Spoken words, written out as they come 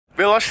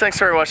Milos, thanks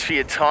very much for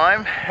your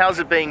time. How's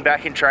it being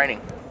back in training?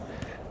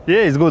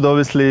 Yeah, it's good.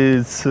 Obviously,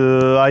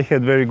 I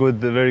had very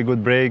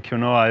good break. You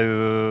know, I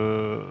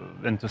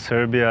went to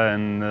Serbia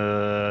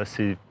and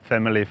see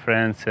family,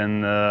 friends, and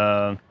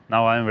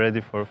now I'm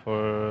ready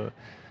for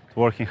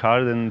working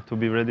hard and to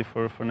be ready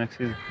for next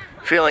season.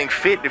 Feeling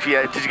fit? Did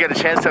you get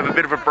a chance to have a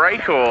bit of a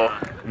break, or?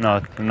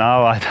 Not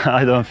now.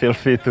 I don't feel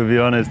fit, to be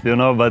honest. You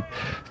know, but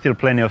still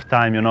plenty of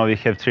time. You know, we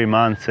have 3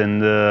 months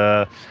and.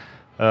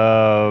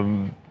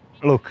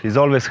 Look, it's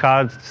always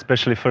hard,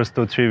 especially first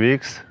 2-3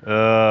 weeks.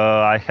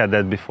 I had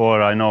that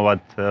before. I know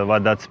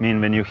what that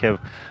means when you have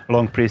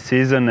long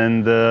pre-season,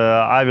 and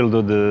I will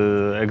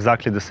do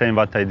exactly the same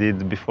what I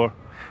did before.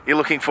 You're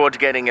looking forward to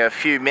getting a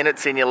few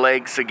minutes in your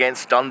legs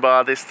against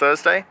Dunbar this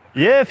Thursday?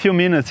 Yeah, a few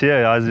minutes.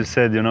 Yeah, as you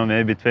said, you know,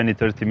 maybe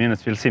 20-30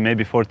 minutes. We'll see.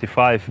 Maybe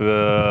 45.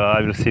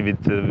 I will see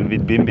with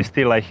Bimbi.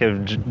 Still, I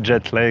have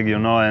jet lag, you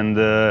know, and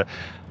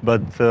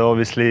but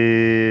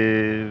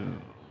obviously.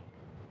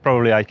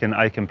 Probably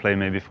I can play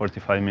maybe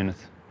 45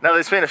 minutes. Now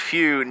there's been a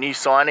few new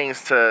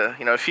signings to,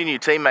 a few new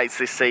teammates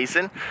this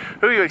season.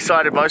 Who are you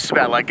excited most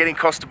about? Like getting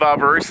Kosta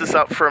Barbarouses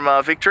up from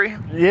Victory?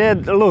 Yeah,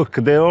 look,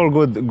 they're all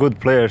good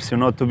players. You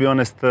know, to be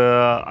honest,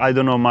 I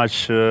don't know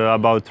much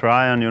about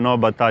Ryan, you know,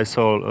 but I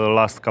saw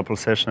last couple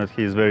sessions that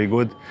he is very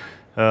good.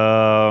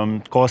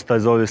 Kosta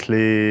is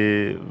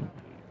obviously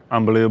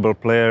unbelievable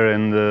player,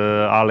 and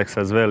Alex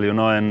as well, you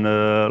know. And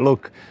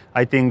look,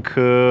 I think.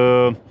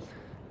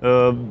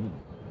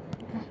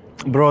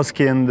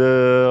 Broski and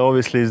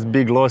obviously is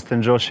big loss,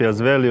 and Joshi as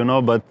well, you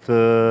know, but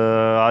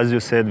as you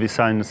said, we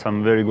signed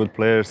some very good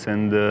players,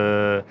 and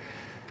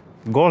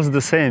goals the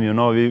same, you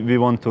know, we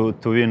want to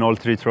win all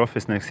 3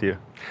 trophies next year.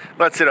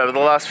 That's it. Over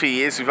the last few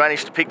years, we've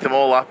managed to pick them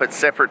all up at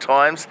separate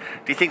times.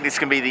 Do you think this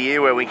can be the year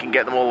where we can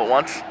get them all at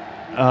once?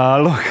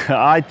 Look,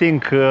 I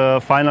think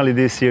finally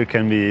this year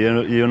can be,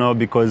 you know,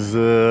 because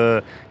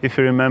if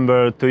you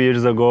remember 2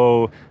 years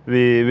ago,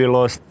 we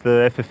lost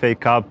the FFA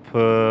Cup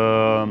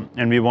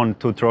and we won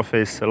 2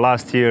 trophies.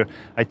 Last year,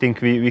 I think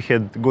we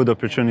had good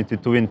opportunity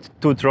to win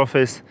 2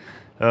 trophies.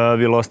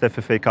 We lost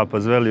FFA Cup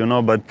as well, you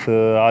know, but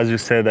as you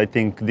said, I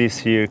think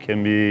this year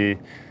can be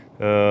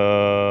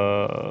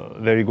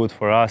very good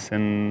for us,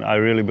 and I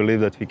really believe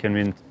that we can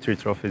win 3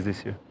 trophies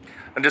this year.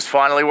 And just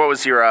finally, what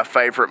was your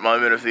favourite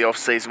moment of the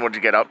off-season? What did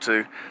you get up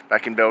to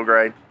back in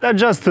Belgrade?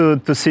 Just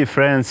to see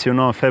friends, you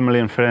know, family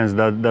and friends,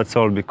 that's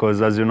all,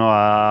 because as you know,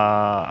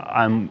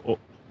 I'm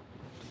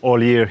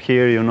all year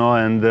here, you know,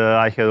 and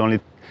I had only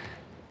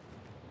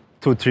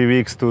 2-3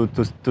 weeks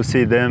to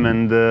see them,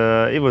 and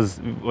it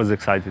was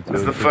excited.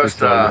 Was the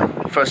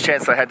first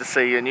chance they had to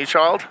see a new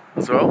child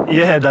as well?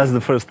 Yeah, that's the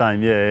first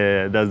time.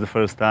 Yeah, that's the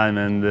first time,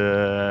 and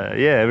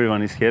yeah,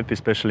 everyone is happy,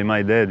 especially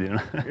my dad, you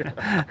know.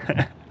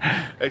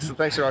 Excellent.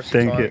 Thanks so much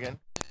for your time again.